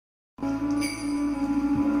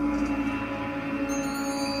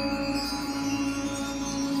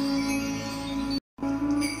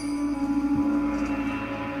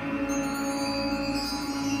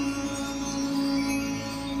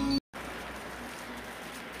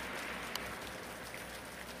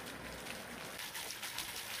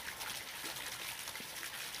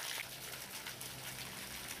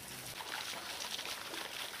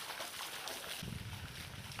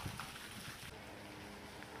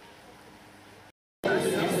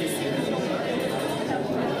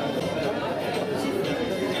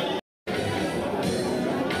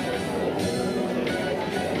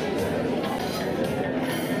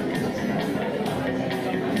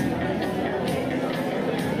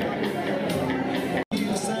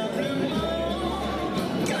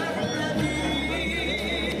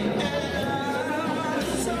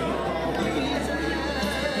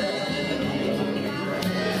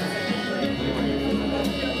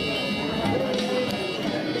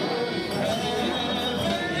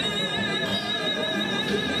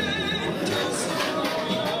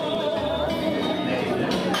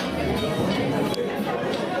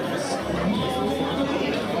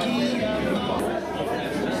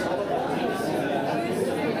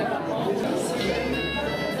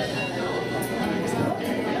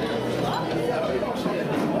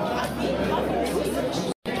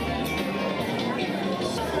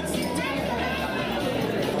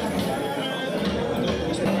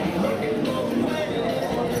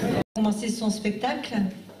commencer son spectacle.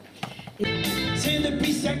 C'est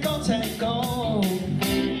depuis 55 ans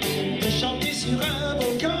de chanter sur un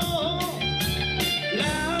volcan.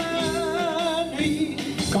 La nuit,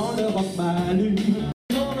 quand le rock m'allume,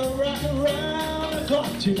 on a rock around the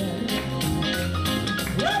clock tonight.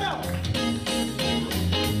 Right on!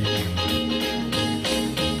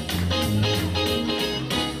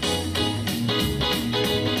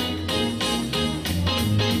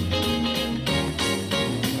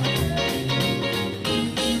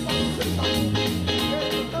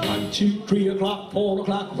 One, 2, 3 o'clock, 4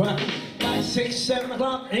 o'clock, rock. 5, 6, 7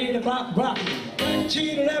 o'clock, 8 o'clock, rock. 9,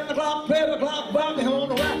 10, 11 o'clock, 12 o'clock, rock. We on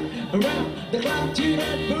the rock around the clock to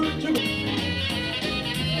that boot to.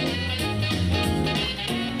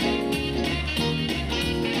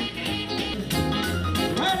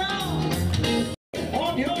 Right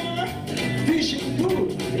on your fishing pool,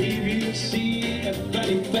 if you see a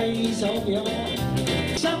funny face on your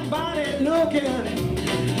somebody looking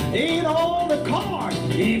in all the cars.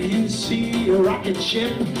 If you see a rocket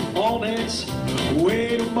ship on its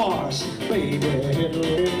way to Mars, baby,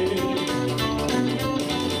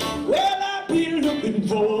 well, I've been looking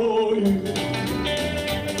for you.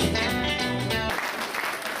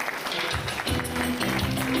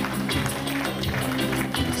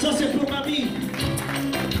 Ça c'est pour ma vie.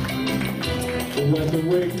 When the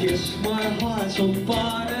wind gets my heart's on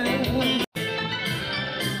fire.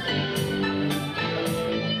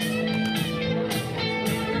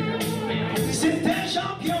 C'est un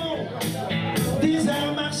champion des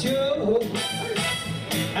arts martiaux,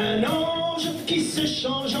 un ange qui se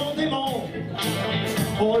change en démon.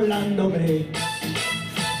 On l'a nommé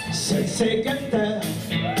Sensei Gunter.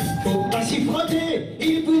 Faut pas s'y frotter,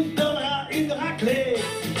 il vous donnera une raclée.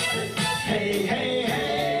 Hey, hey,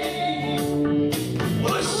 hey,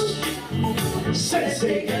 ouch,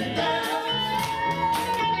 Sensei Gunter.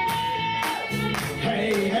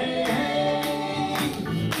 Hey, hey, hey,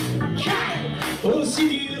 aussi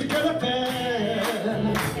dur que le fer.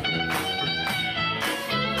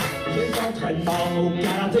 Les entraînements au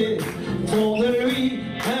karaté font de lui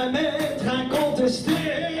un maître incontesté.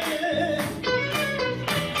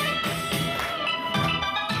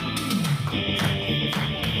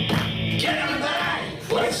 Get on the line,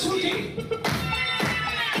 let's sweetie.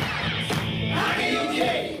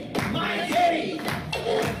 Agayuke, my Gary.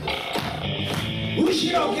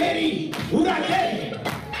 Ushiro Gary, Urakeri.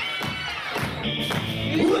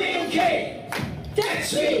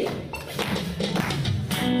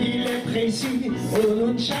 Il est précis au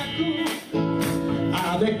nunchaku,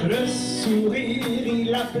 avec le sourire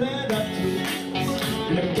il a plein d'atouts.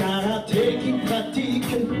 Le karaté qu'il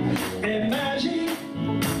pratique est magique,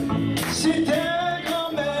 c'est un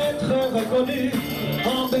grand maître reconnu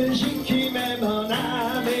en Belgique et même en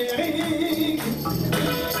Amérique.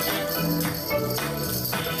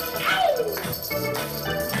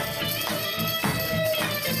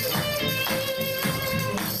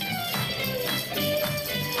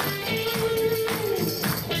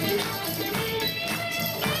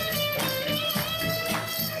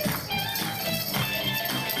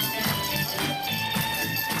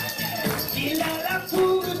 Il a la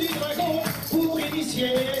foudre du dragon pour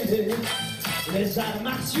initier les arts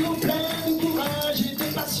martiaux pleins de courage et de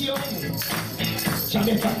passion.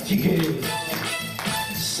 Jamais fatigué,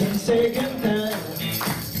 Sensei Gunter,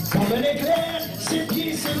 comme un éclair, ses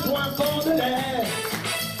pieds, ses poings font de l'air.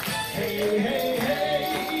 Hey, hey,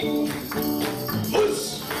 hey,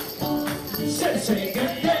 oups, Sensei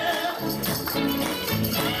Gunter.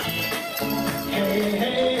 Hey,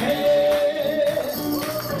 hey, hey,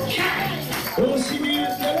 aussi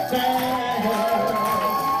mieux que le fer.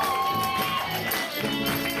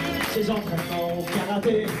 Ses entraînements au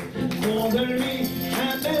karaté font de lui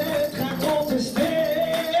un maître incontesté.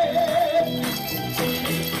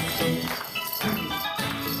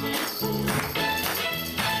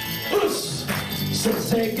 Ouss,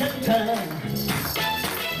 Sensei Gunter.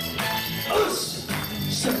 Ouss,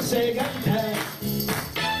 Sensei Gunter.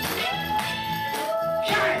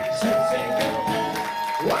 Sensei Gunter.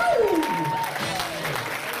 Woo!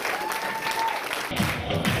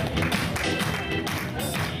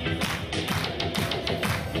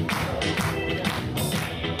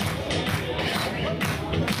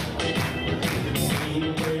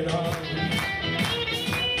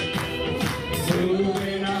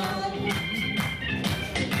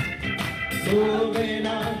 Moving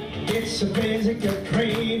on, it's a physical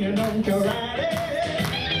training on karate.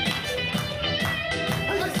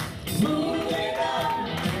 Moving on,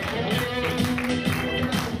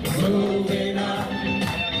 moving on,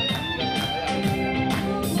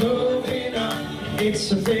 moving on,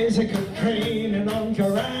 It's a physical training on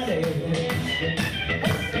karate.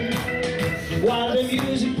 While the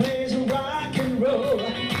music plays a rock and roll,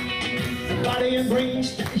 body and brain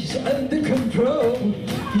stays under control.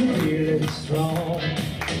 You feel it strong.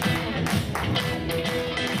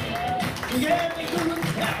 Get a good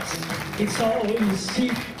class, it's all you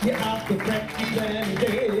see. You're out to practice many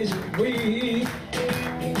days a week.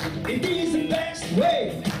 It is the best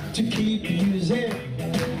way to keep using,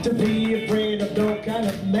 to be afraid of no kind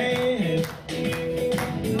of man.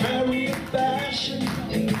 Marry a passion,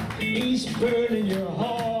 he's burning your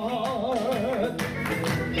heart.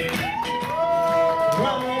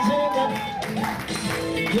 Rising up,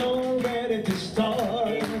 you're ready to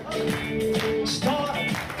start. Start,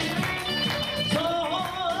 start.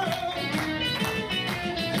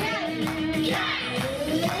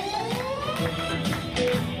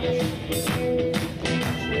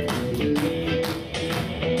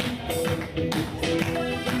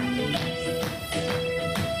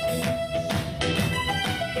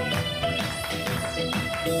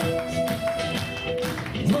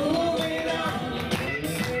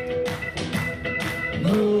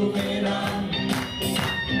 Moving on,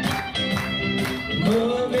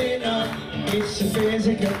 moving on. It's a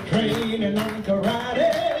physical training on karate.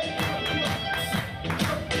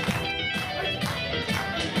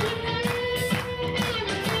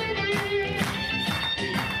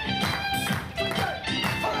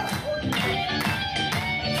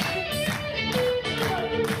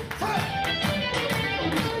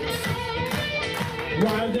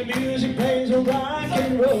 While the music plays a rock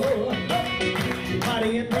and roll,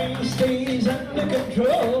 body and brain stays under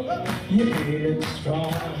control. You feel it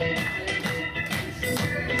strong.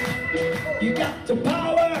 You got the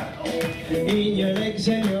power in your legs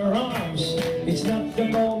and your arms. It's not the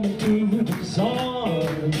moment to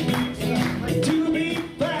disarm. To be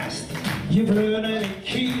fast, you've learned a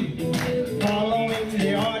key, following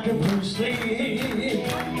the art of Bruce Lee.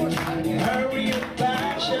 Hurry your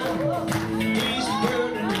passion, he's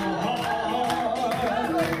burning your heart.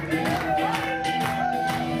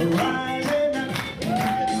 Rising up,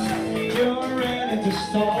 you're ready to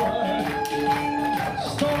start.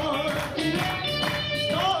 Start,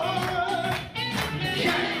 start.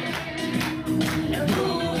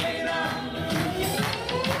 Moving on,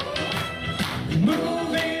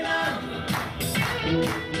 moving on,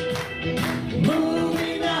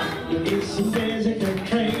 moving on. It's a physical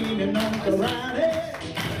training on karate.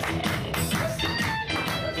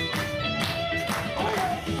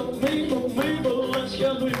 People, let's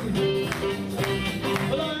get moving.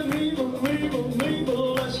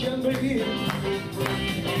 Let's get moving.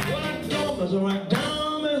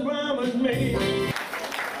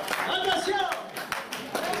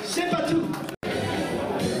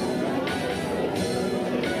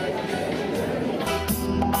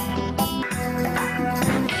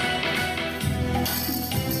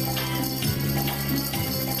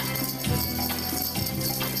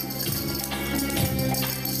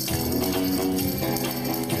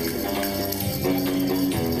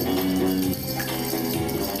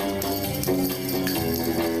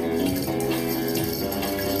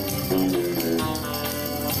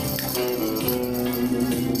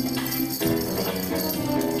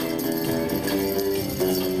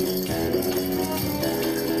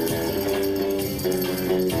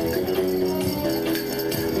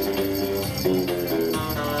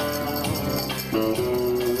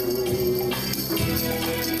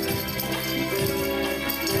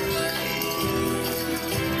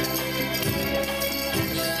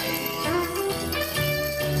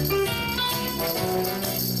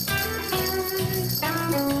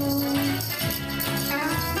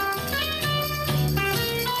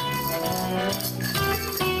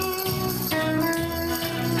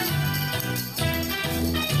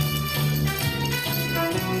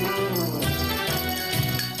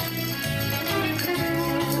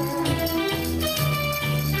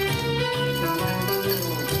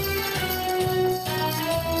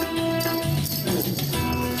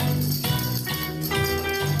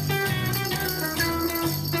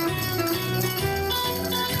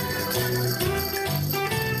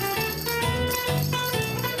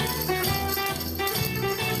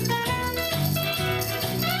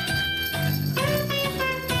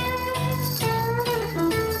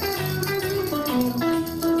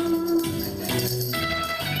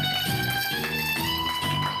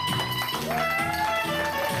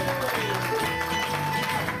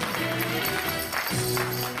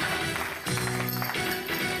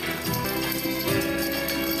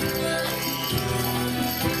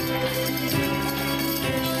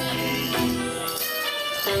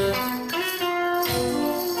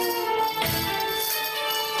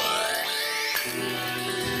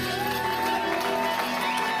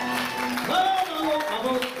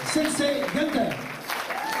 c'est Gunther.